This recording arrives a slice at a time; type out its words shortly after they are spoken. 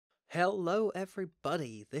Hello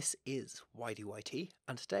everybody, this is YDYT,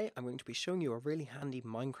 and today I'm going to be showing you a really handy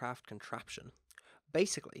Minecraft contraption.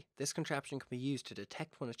 Basically, this contraption can be used to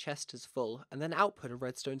detect when a chest is full and then output a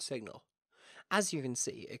redstone signal. As you can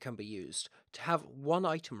see, it can be used to have one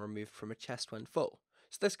item removed from a chest when full,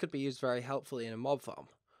 so this could be used very helpfully in a mob farm.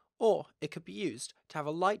 Or it could be used to have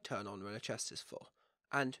a light turn on when a chest is full,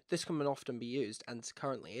 and this can often be used, and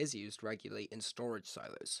currently is used regularly, in storage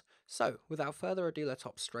silos. So, without further ado, let's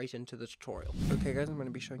hop straight into the tutorial. Okay guys, I'm going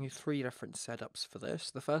to be showing you three different setups for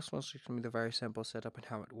this. The first one's just going to be the very simple setup and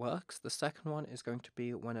how it works. The second one is going to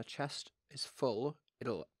be when a chest is full,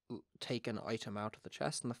 it'll take an item out of the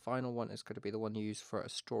chest, and the final one is going to be the one used for a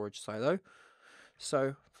storage silo.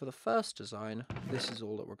 So, for the first design, this is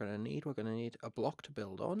all that we're going to need. We're going to need a block to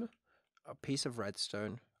build on, a piece of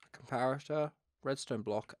redstone, a comparator, redstone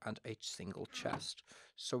block, and a single chest.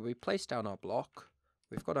 So we place down our block,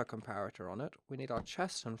 we've got our comparator on it, we need our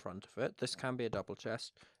chest in front of it, this can be a double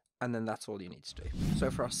chest, and then that's all you need to do.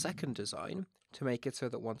 So for our second design, to make it so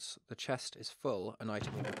that once the chest is full, an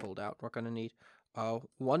item will be pulled out, we're going to need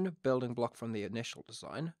one building block from the initial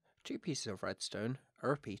design, two pieces of redstone, a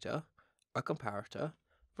repeater, a comparator,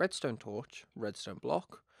 redstone torch, redstone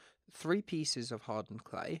block, three pieces of hardened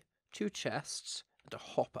clay, two chests, and a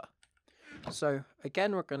hopper. So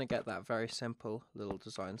again, we're going to get that very simple little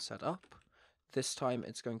design set up. This time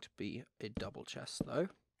it's going to be a double chest though.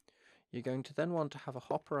 You're going to then want to have a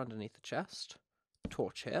hopper underneath the chest,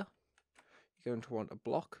 torch here. You're going to want a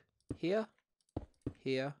block here,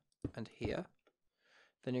 here, and here.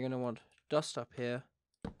 Then you're going to want dust up here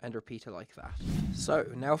and repeater like that. So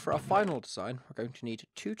now for our final design, we're going to need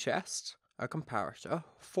two chests, a comparator,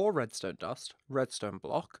 4 redstone dust, redstone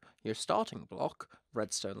block, your starting block,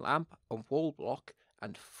 redstone lamp, a wall block,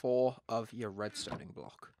 and 4 of your redstoning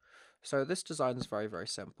block. So this design is very, very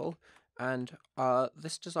simple, and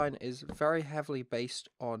this design is very heavily based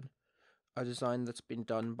on a design that's been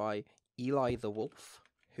done by Eli the Wolf,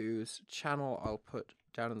 whose channel I'll put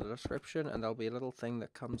down in the description, and there'll be a little thing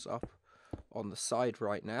that comes up on the side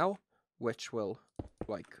right now, which will,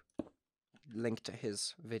 link to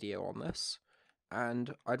his video on this,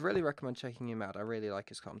 and I'd really recommend checking him out. I really like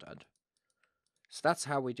his content. So that's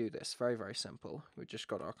how we do this. Very, very simple. We've just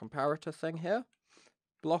got our comparator thing here,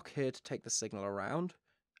 block here to take the signal around,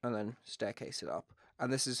 and then staircase it up.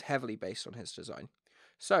 And this is heavily based on his design.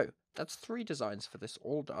 So that's 3 designs for this,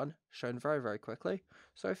 all done, shown very, very quickly.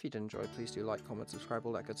 So if you did enjoy, please do like, comment, subscribe,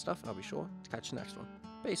 all that good stuff, and I'll be sure to catch you next one.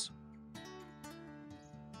 Peace.